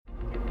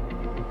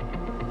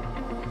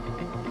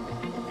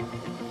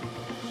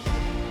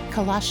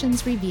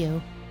Colossians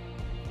Review.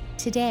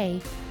 Today,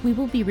 we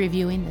will be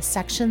reviewing the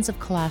sections of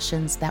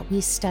Colossians that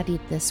we studied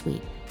this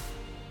week.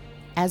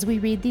 As we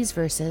read these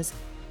verses,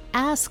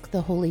 ask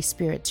the Holy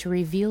Spirit to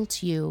reveal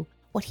to you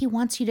what He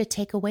wants you to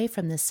take away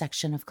from this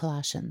section of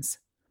Colossians.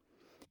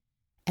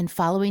 And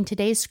following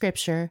today's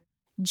scripture,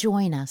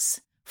 join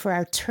us for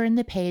our Turn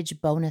the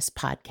Page bonus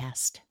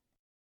podcast.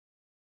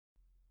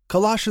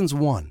 Colossians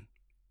 1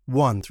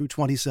 through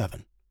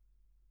 27.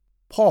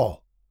 Paul,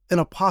 an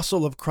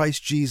apostle of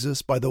Christ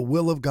Jesus by the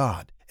will of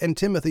God, and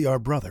Timothy our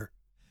brother,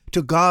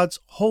 to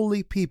God's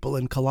holy people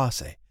in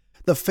Colossae,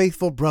 the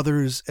faithful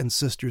brothers and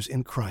sisters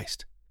in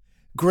Christ.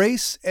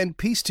 Grace and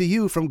peace to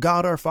you from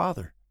God our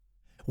Father.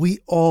 We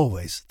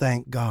always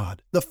thank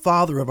God, the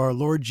Father of our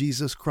Lord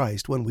Jesus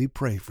Christ, when we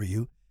pray for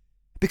you,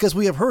 because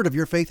we have heard of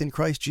your faith in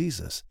Christ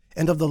Jesus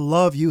and of the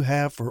love you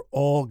have for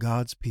all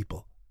God's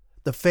people,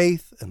 the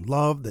faith and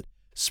love that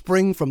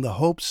spring from the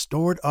hope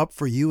stored up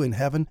for you in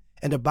heaven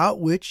and about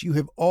which you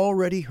have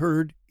already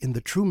heard in the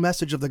true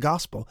message of the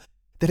gospel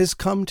that has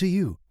come to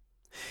you.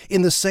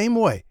 In the same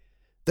way,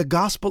 the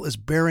gospel is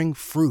bearing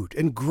fruit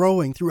and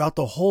growing throughout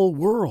the whole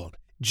world,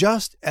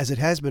 just as it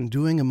has been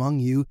doing among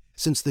you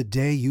since the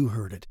day you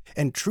heard it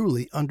and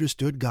truly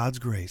understood God's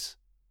grace.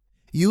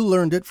 You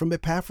learned it from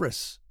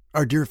Epaphras,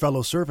 our dear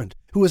fellow servant,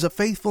 who is a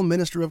faithful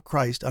minister of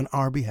Christ on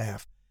our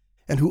behalf,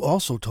 and who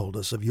also told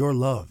us of your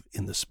love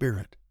in the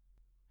Spirit.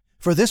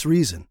 For this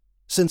reason,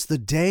 since the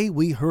day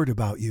we heard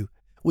about you,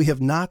 we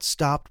have not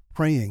stopped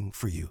praying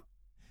for you.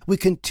 We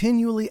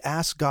continually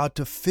ask God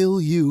to fill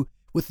you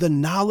with the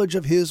knowledge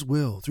of His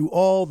will through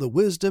all the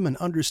wisdom and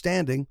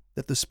understanding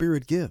that the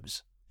Spirit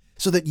gives,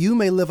 so that you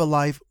may live a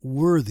life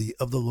worthy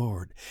of the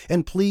Lord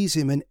and please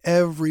Him in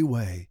every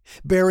way,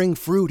 bearing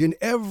fruit in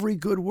every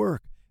good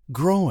work,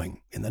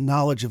 growing in the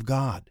knowledge of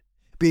God,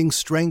 being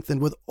strengthened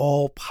with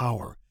all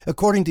power,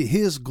 according to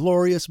His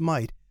glorious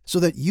might, so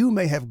that you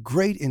may have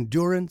great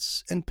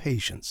endurance and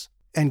patience,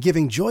 and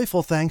giving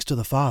joyful thanks to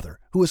the Father,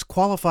 who has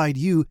qualified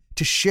you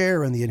to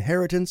share in the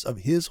inheritance of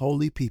His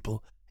holy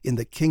people in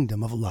the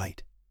kingdom of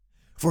light.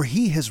 For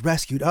He has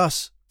rescued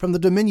us from the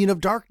dominion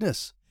of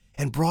darkness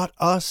and brought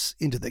us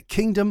into the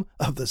kingdom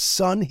of the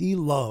Son He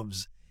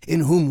loves,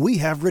 in whom we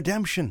have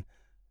redemption,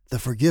 the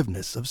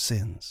forgiveness of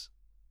sins.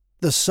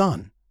 The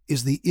Son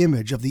is the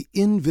image of the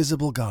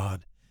invisible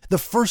God, the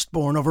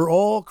firstborn over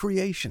all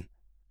creation.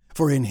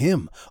 For in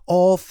Him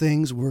all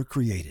things were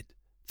created,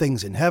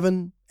 things in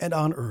heaven and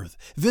on earth,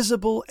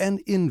 visible and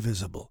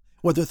invisible,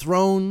 whether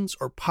thrones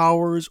or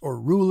powers or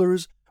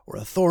rulers or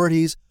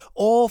authorities,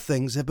 all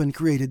things have been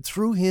created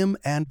through Him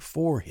and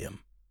for Him.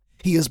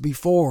 He is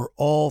before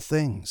all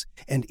things,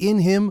 and in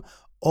Him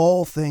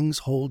all things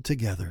hold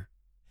together.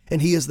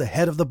 And He is the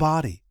head of the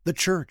body, the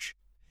church.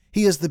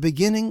 He is the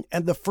beginning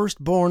and the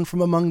firstborn from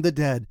among the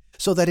dead,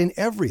 so that in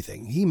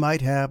everything He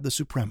might have the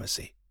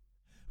supremacy.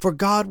 For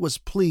God was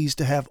pleased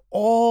to have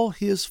all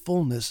His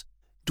fullness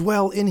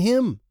dwell in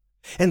Him,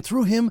 and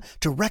through Him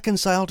to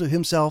reconcile to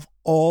Himself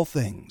all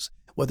things,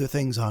 whether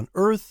things on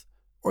earth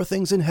or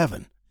things in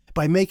heaven,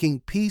 by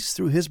making peace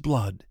through His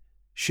blood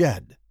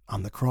shed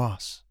on the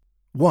cross.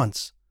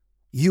 Once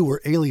you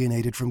were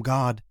alienated from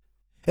God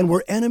and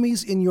were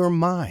enemies in your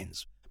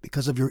minds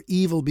because of your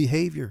evil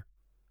behavior.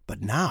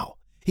 But now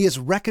He has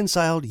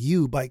reconciled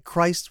you by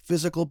Christ's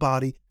physical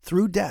body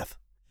through death,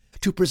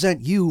 to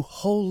present you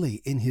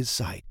holy in His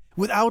sight,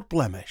 without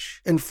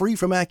blemish and free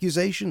from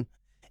accusation,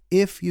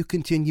 if you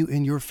continue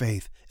in your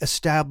faith,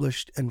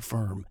 established and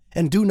firm,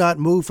 and do not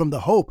move from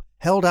the hope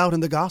held out in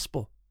the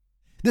gospel.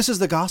 This is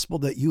the gospel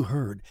that you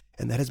heard,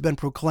 and that has been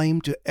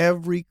proclaimed to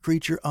every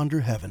creature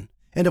under heaven,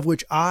 and of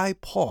which I,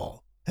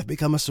 Paul, have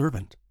become a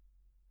servant.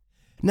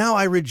 Now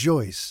I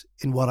rejoice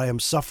in what I am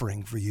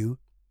suffering for you,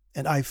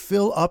 and I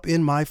fill up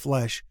in my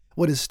flesh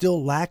what is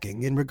still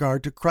lacking in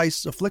regard to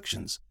Christ's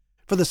afflictions,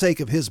 for the sake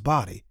of His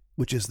body,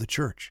 which is the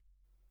church.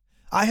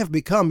 I have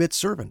become its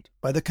servant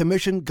by the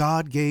commission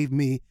God gave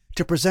me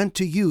to present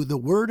to you the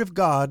Word of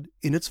God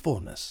in its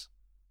fullness,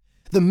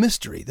 the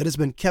mystery that has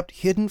been kept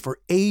hidden for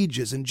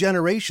ages and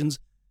generations,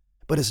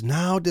 but is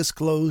now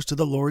disclosed to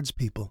the Lord's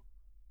people.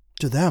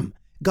 To them,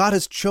 God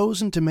has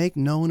chosen to make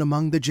known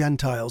among the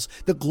Gentiles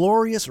the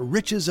glorious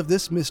riches of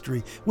this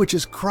mystery, which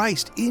is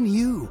Christ in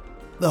you,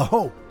 the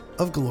hope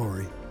of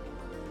glory.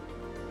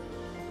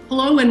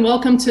 Hello and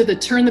welcome to the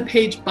Turn the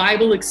Page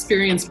Bible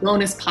Experience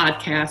bonus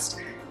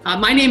podcast.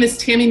 My name is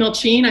Tammy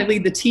Milchine. I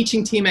lead the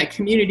teaching team at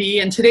Community,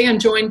 and today I'm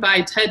joined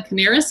by Ted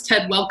Canaris.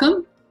 Ted,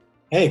 welcome.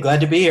 Hey,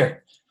 glad to be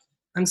here.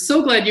 I'm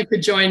so glad you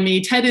could join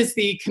me. Ted is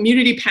the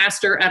community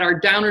pastor at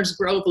our Downers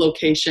Grove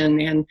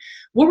location, and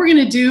what we're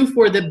going to do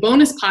for the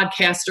bonus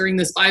podcast during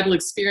this Bible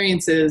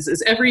Experiences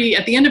is at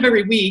the end of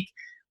every week,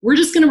 we're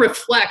just going to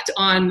reflect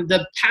on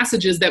the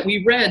passages that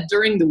we read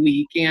during the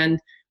week, and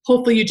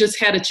hopefully you just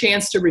had a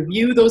chance to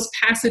review those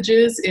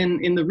passages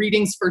in the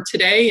readings for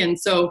today. And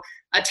so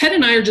Ted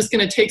and I are just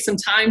going to take some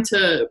time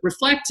to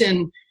reflect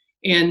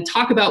and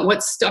talk about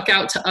what stuck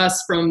out to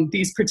us from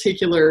these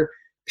particular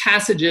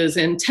passages.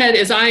 And Ted,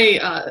 as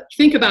I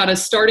think about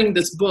us starting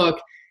this book,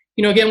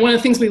 again, one of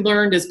the things we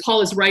learned is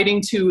Paul is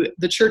writing to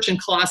the church in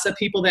Colossae,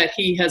 people that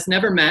he has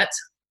never met,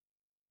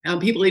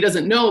 people he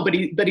doesn't know,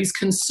 but he's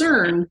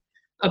concerned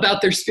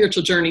about their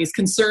spiritual journey. He's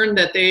concerned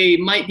that they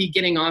might be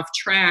getting off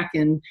track.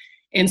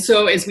 And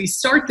so as we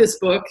start this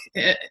book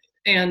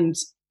and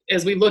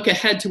as we look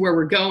ahead to where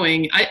we're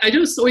going, I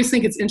just always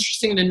think it's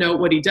interesting to note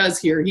what he does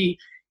here.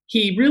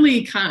 He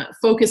really kind of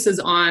focuses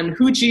on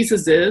who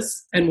Jesus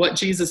is and what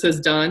Jesus has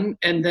done,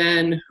 and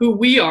then who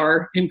we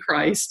are in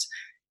Christ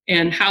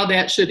and how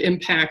that should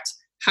impact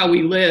how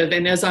we live.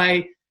 And as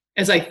I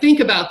think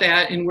about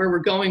that and where we're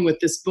going with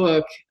this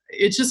book,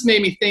 it just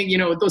made me think,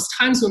 those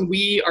times when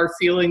we are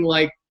feeling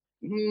like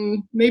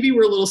maybe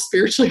we're a little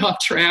spiritually off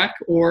track,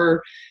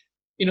 or,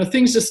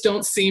 things just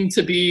don't seem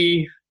to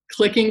be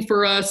clicking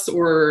for us,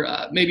 or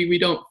maybe we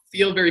don't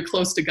feel very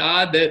close to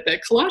God,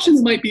 that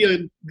Colossians might be a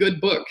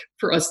good book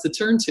for us to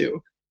turn to.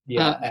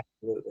 Yeah,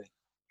 absolutely.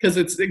 Because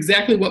it's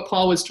exactly what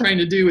Paul was trying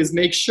to do, is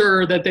make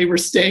sure that they were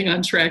staying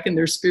on track in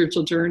their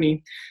spiritual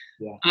journey.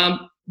 Yeah.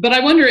 But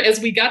I wonder, as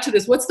we got to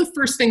this, what's the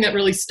first thing that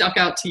really stuck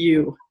out to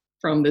you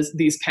from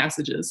these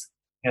passages?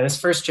 Yeah, this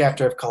first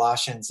chapter of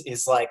Colossians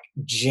is like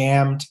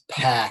jammed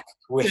packed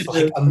with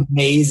like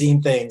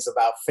amazing things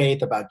about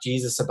faith, about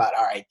Jesus, about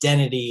our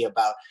identity,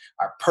 about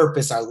our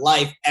purpose, our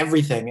life,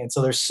 everything. And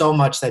so there's so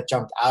much that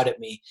jumped out at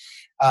me.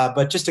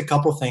 But just a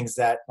couple things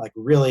that like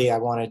really I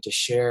wanted to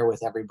share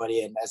with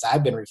everybody, and as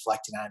I've been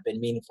reflecting on, have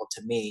been meaningful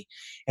to me.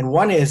 And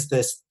one is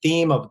this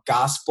theme of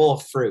gospel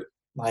fruit.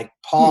 Like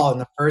Paul in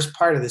the first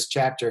part of this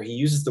chapter, he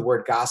uses the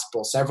word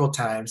gospel several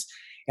times,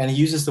 and he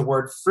uses the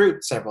word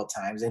fruit several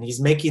times. And he's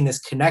making this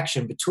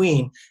connection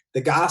between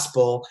the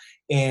gospel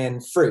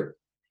and fruit.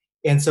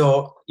 And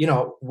so,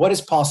 what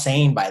is Paul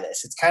saying by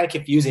this? It's kind of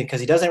confusing because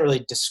he doesn't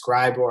really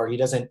describe, or he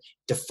doesn't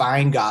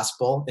define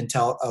gospel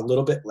until a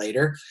little bit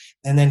later.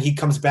 And then he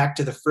comes back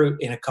to the fruit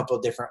in a couple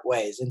of different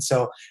ways. And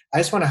so I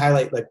just want to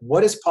highlight, like,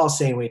 what is Paul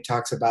saying when he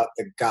talks about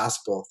the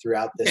gospel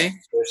throughout this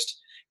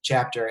first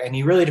chapter? And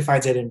he really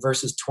defines it in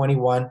verses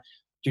 21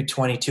 through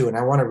 22. And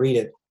I want to read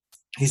it.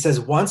 He says,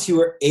 once you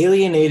were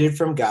alienated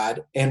from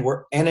God and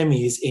were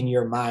enemies in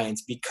your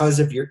minds because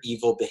of your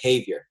evil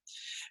behavior.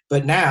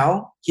 But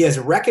now he has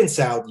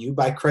reconciled you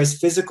by Christ's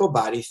physical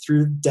body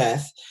through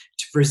death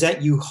to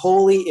present you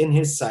holy in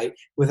his sight,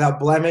 without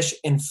blemish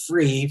and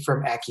free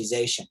from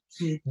accusation.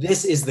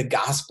 This is the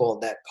gospel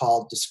that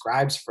Paul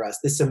describes for us,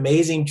 this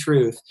amazing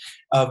truth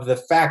of the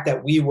fact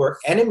that we were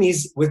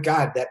enemies with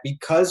God, that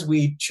because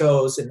we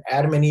chose, and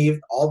Adam and Eve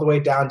all the way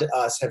down to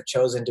us have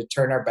chosen to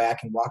turn our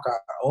back and walk our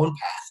own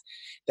path,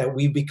 that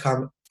we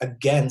become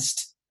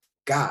against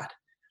God.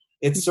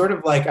 It's sort of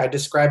like I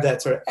describe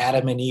that sort of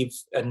Adam and Eve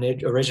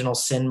original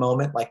sin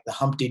moment, like the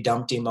Humpty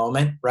Dumpty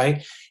moment,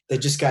 right? They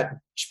just got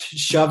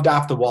shoved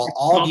off the wall,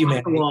 all of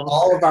humanity,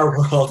 all of our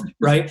world,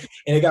 right?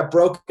 And it got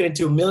broken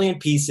into a million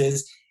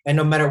pieces. And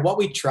no matter what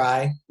we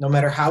try, no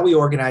matter how we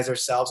organize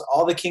ourselves,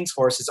 all the king's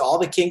horses, all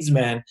the king's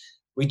men,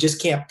 we just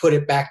can't put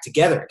it back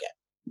together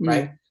again,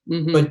 right?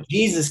 Mm-hmm. But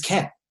Jesus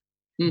can.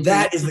 Mm-hmm.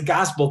 That is the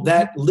gospel.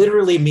 That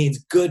literally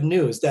means good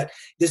news, that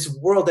this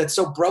world that's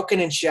so broken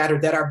and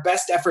shattered that our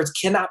best efforts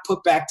cannot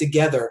put back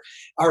together,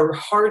 our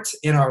hearts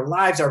and our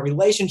lives, our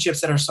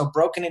relationships that are so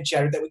broken and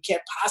shattered that we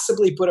can't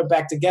possibly put it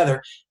back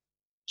together,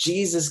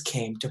 Jesus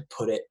came to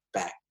put it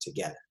back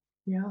together.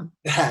 Yeah.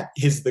 That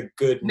is the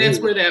good news. And that's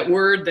where that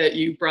word that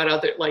you brought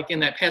out there, like in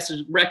that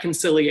passage,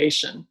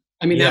 reconciliation.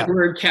 I mean, that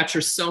word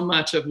captures so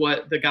much of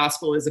what the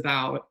gospel is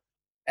about.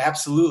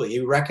 Absolutely. He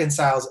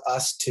reconciles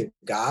us to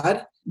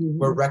God. Mm-hmm.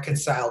 We're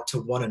reconciled to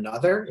one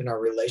another in our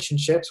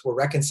relationships. We're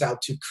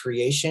reconciled to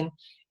creation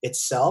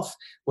itself.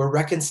 We're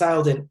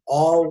reconciled in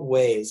all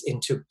ways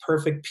into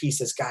perfect peace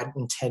as God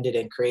intended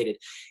and created.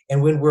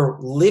 And when we're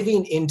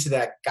living into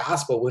that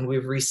gospel, when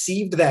we've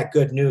received that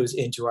good news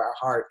into our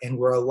heart and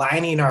we're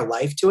aligning our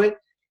life to it,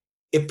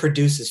 it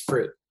produces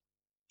fruit.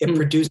 It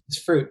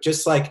produces fruit.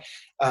 Just like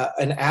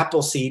an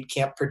apple seed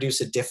can't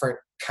produce a different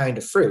kind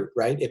of fruit,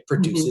 right? It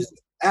produces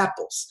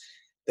apples.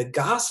 The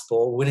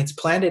gospel, when it's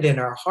planted in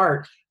our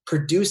heart,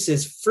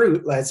 produces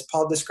fruit, as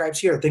Paul describes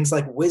here, things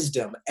like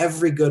wisdom,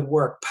 every good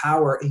work,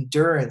 power,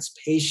 endurance,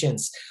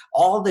 patience,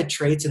 all the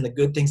traits and the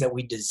good things that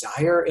we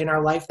desire in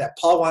our life that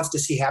Paul wants to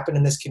see happen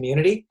in this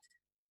community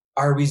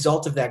are a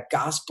result of that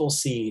gospel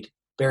seed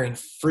bearing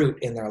fruit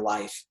in their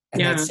life.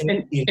 And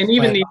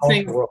even these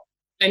things,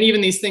 and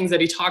even these things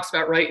that he talks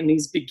about, right, in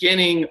these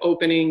beginning,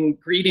 opening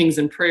greetings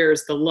and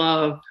prayers, the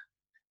love,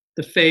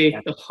 the faith,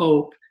 the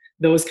hope,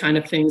 those kind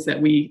of things that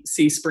we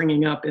see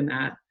springing up in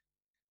that.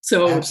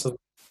 So, absolutely.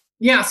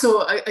 Yeah.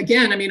 So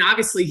again, I mean,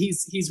 obviously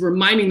he's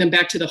reminding them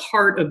back to the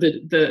heart of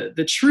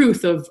the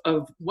truth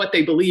of what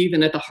they believe.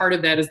 And at the heart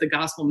of that is the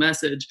gospel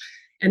message.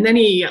 And then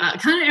he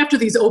kind of after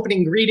these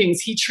opening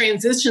greetings, he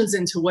transitions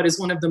into what is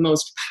one of the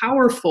most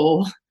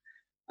powerful,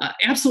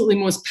 absolutely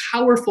most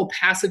powerful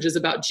passages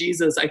about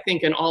Jesus, I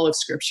think, in all of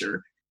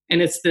Scripture.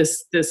 And it's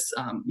this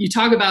you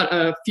talk about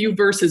a few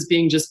verses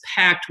being just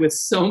packed with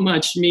so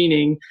much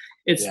meaning.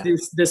 It's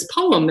this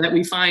poem that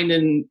we find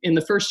in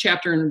the first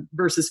chapter in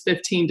verses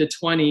 15 to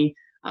 20.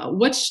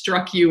 What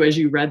struck you as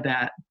you read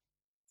that?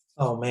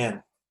 Oh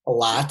man, a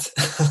lot.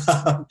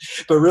 But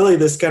really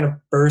this kind of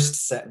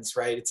first sentence,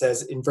 right? It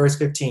says in verse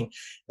 15,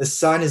 the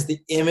Son is the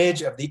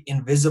image of the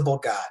invisible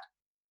God.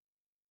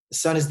 The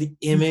Son is the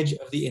image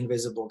of the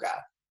invisible God,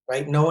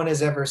 right? No one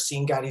has ever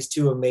seen God. He's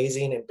too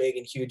amazing and big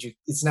and huge.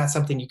 It's not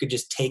something you could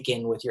just take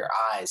in with your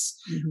eyes,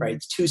 right?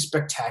 It's too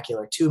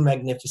spectacular, too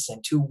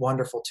magnificent, too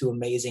wonderful, too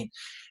amazing.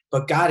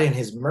 But God, in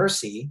his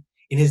mercy,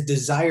 in his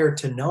desire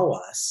to know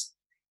us,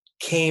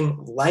 came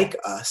like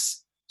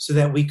us so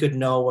that we could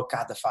know what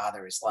God the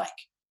Father is like.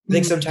 I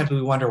think sometimes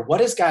we wonder, what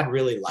is God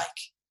really like?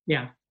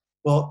 Yeah.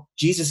 Well,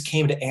 Jesus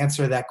came to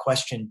answer that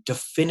question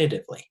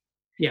definitively.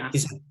 Yeah. He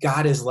said,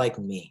 God is like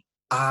me.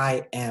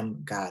 I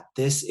am God.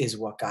 This is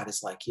what God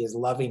is like. He is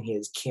loving. He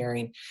is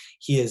caring.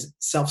 He is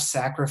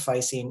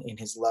self-sacrificing in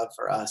his love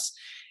for us.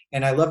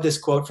 And I love this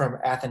quote from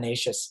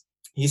Athanasius.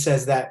 He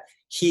says that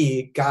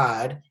he,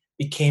 God,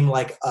 became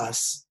like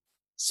us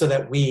so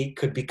that we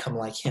could become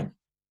like him.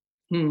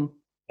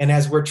 And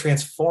as we're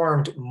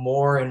transformed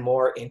more and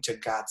more into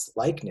God's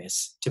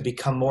likeness to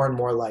become more and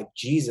more like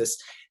Jesus,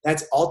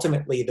 that's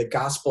ultimately the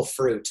gospel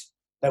fruit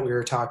that we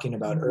were talking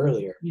about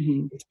earlier.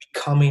 It's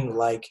becoming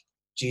like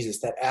Jesus.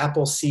 That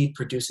apple seed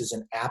produces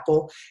an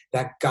apple.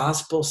 That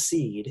gospel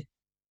seed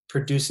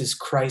produces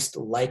Christ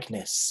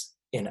likeness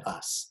in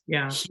us.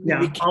 Yeah.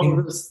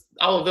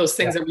 All of those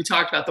things that we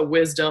talked about, the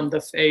wisdom,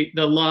 the faith,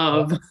 the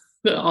love,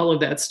 all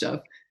of that stuff,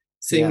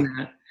 seeing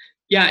that.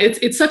 Yeah,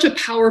 it's such a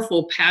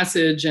powerful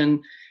passage. And,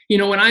 you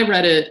know, when I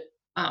read it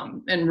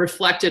and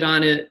reflected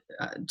on it,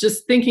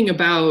 just thinking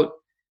about,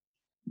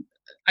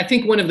 I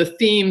think one of the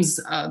themes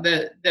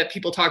that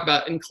people talk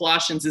about in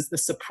Colossians is the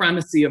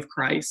supremacy of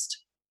Christ.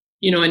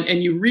 You know,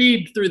 and you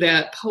read through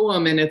that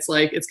poem and it's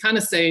like, it's kind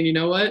of saying, you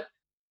know what?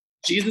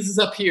 Jesus is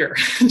up here.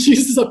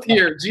 Jesus is up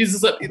here.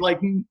 Jesus up,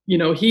 like, you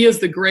know, he is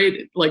the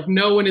great, like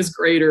no one is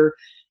greater.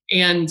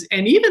 And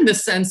even the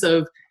sense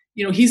of,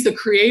 you know, he's the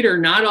creator,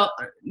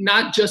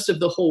 not just of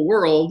the whole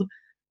world,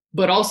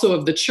 but also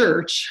of the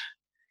church.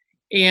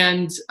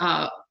 And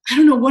I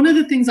don't know, one of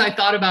the things I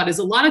thought about is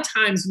a lot of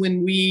times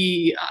when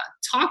we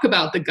talk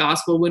about the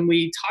gospel, when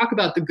we talk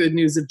about the good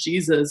news of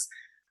Jesus,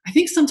 I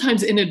think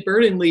sometimes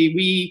inadvertently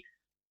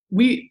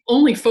we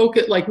only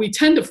focus, like we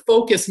tend to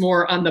focus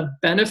more on the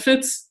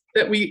benefits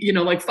that we, you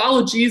know, like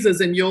follow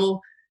Jesus and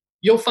you'll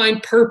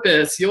find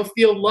purpose, you'll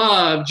feel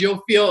loved,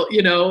 you'll feel,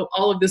 you know,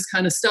 all of this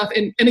kind of stuff.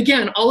 And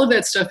again, all of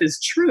that stuff is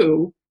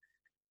true.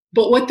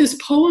 But what this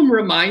poem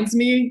reminds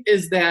me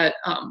is that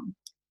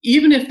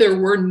even if there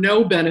were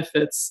no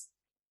benefits,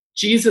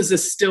 Jesus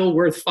is still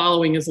worth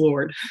following as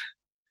Lord.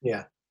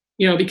 Yeah.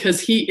 You know, because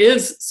he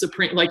is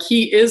supreme, like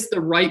he is the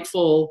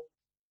rightful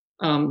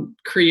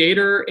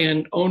creator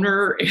and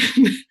owner.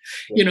 And,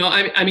 you know,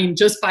 I mean,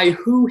 just by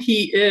who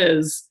he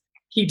is,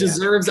 he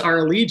deserves our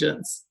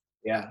allegiance.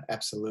 Yeah,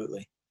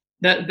 absolutely.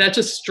 That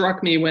just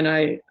struck me when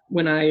I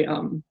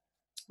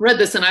read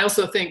this. And I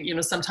also think, you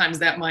know, sometimes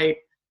that might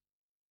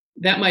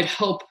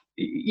help,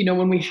 you know,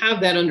 when we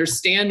have that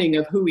understanding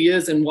of who he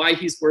is and why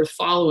he's worth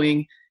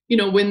following, you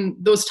know, when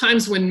those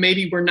times when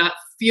maybe we're not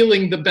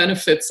feeling the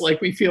benefits like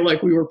we feel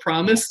like we were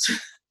promised.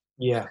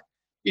 Yeah.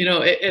 You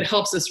know, it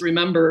helps us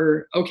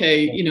remember,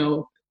 okay, you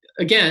know,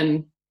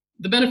 again,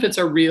 the benefits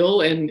are real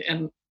and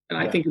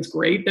I think it's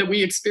great that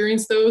we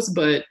experience those,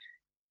 but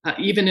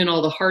even in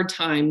all the hard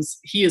times,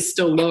 he is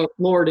still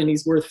Lord and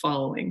he's worth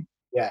following.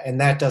 Yeah, and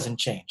that doesn't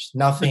change.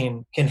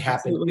 Nothing can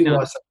happen to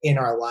us in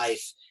our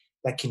life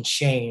that can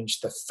change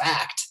the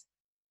fact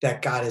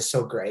that God is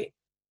so great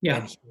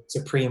and he's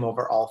supreme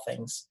over all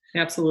things.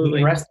 Absolutely.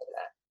 The rest of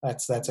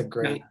that, that's a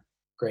great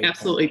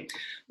Absolutely. point.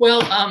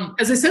 Well,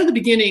 as I said at the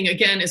beginning,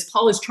 again, as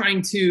Paul is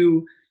trying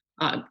to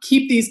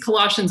keep these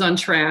Colossians on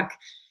track,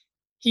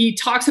 he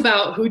talks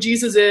about who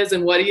Jesus is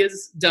and what he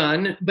has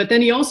done, but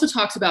then he also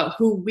talks about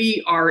who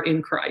we are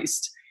in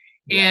Christ.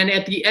 Yeah. And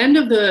at the end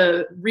of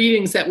the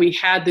readings that we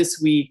had this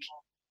week,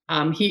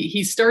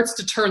 he starts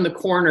to turn the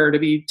corner to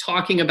be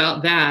talking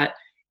about that.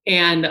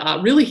 And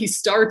really he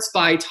starts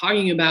by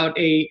talking about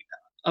a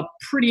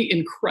pretty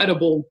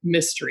incredible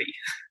mystery.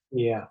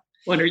 Yeah.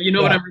 Wonder, you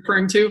know what I'm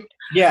referring to?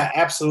 Yeah,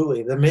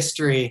 absolutely. The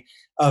mystery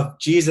of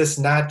Jesus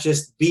not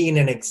just being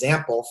an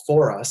example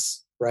for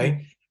us, right?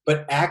 Mm-hmm.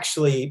 But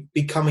actually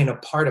becoming a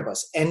part of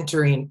us,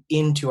 entering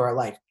into our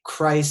life,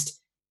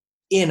 Christ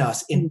in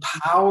us,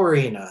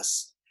 empowering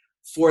us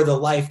for the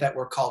life that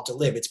we're called to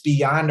live. It's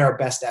beyond our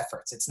best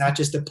efforts. It's not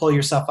just to pull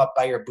yourself up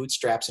by your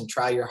bootstraps and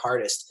try your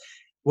hardest.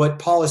 What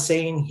Paul is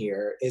saying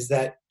here is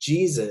that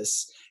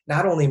Jesus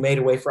not only made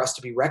a way for us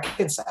to be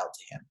reconciled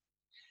to him,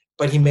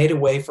 but he made a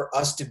way for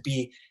us to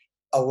be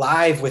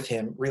alive with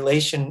him,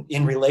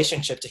 in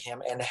relationship to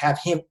him, and have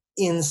him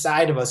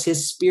inside of us,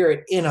 his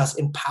spirit in us,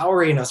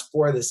 empowering us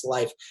for this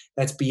life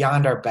that's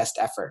beyond our best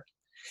effort.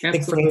 I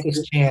think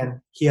Francis Chan,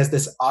 he has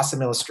this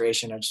awesome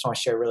illustration I just want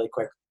to share really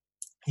quick.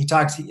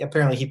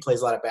 Apparently he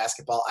plays a lot of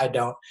basketball. I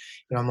don't,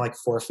 I'm like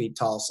 4 feet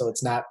tall, so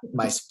it's not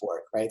my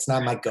sport, right? It's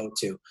not my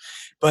go-to.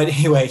 But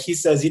anyway, he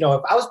says, if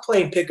I was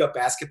playing pickup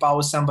basketball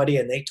with somebody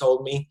and they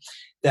told me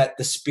that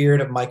the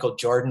spirit of Michael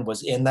Jordan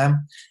was in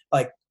them,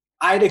 like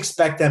I'd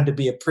expect them to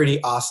be a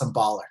pretty awesome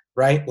baller,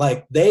 right?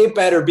 Like they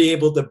better be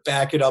able to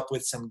back it up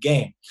with some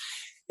game.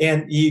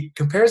 And he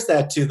compares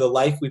that to the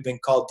life we've been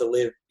called to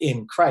live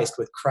in Christ,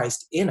 with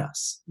Christ in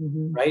us,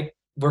 right?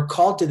 We're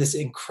called to this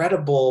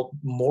incredible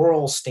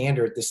moral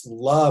standard, this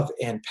love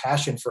and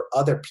passion for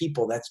other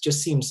people that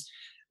just seems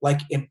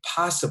like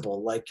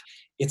impossible. Like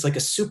it's like a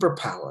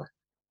superpower.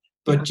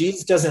 But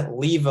Jesus doesn't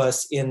leave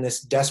us in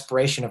this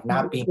desperation of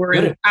not being We're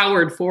good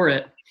empowered for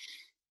it.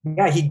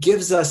 Yeah, he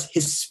gives us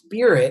his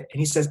spirit and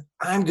he says,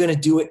 I'm going to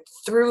do it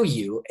through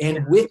you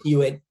and with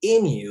you and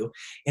in you.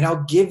 And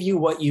I'll give you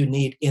what you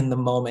need in the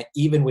moment,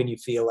 even when you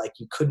feel like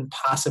you couldn't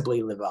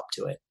possibly live up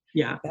to it.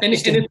 Yeah.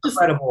 It's an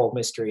incredible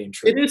mystery and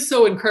truth. It is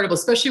so incredible,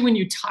 especially when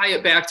you tie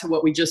it back to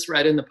what we just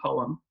read in the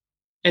poem.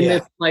 And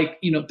it's like,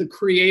 you know, the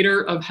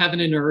creator of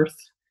heaven and earth,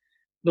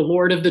 the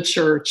Lord of the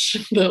church,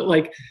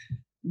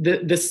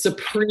 the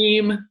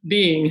supreme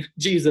being,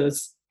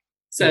 Jesus,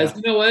 says,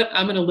 you know what,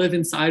 I'm going to live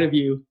inside of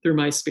you through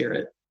my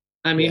spirit.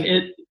 I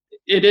mean,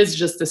 it is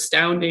just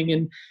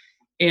astounding.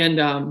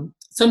 And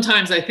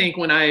sometimes I think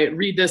when I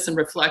read this and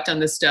reflect on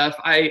this stuff,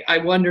 I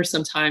wonder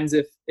sometimes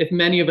if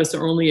many of us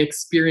are only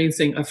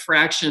experiencing a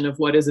fraction of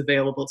what is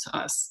available to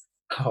us.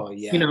 Oh,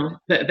 yeah. You know,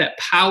 that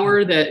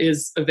power that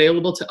is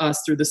available to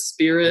us through the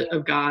Spirit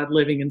of God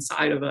living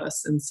inside of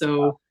us. And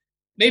so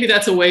maybe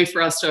that's a way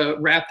for us to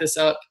wrap this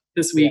up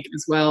this week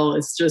as well,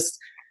 is just,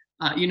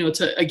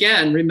 to,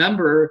 again,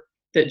 remember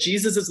that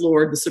Jesus is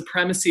Lord, the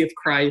supremacy of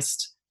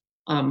Christ,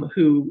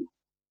 who,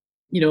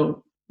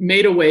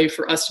 made a way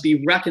for us to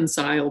be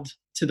reconciled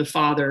to the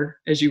Father,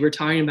 as you were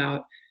talking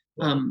about.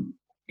 And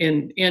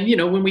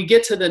when we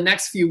get to the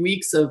next few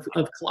weeks of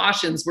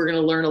Colossians, we're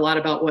going to learn a lot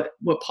about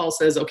what Paul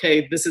says,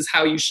 okay, this is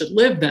how you should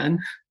live then.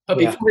 But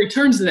before he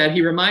turns to that,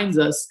 he reminds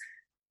us,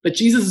 but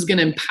Jesus is going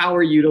to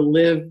empower you to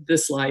live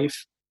this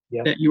life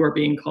that you are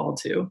being called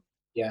to.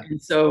 Yeah.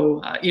 And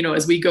so,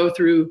 as we go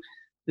through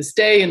this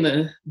day and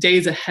the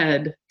days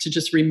ahead, to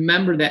just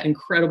remember that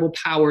incredible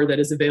power that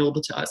is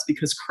available to us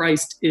because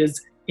Christ is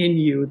in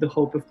you, the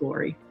hope of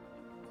glory.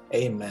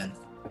 Amen.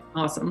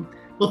 Awesome.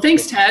 Well,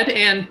 thanks, Ted.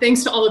 And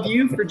thanks to all of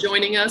you for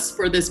joining us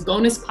for this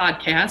bonus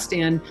podcast.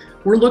 And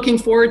we're looking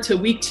forward to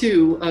week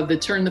 2 of the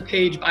Turn the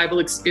Page Bible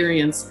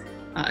Experience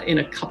in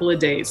a couple of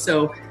days.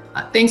 So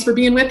thanks for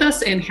being with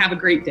us and have a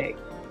great day.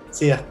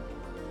 See ya.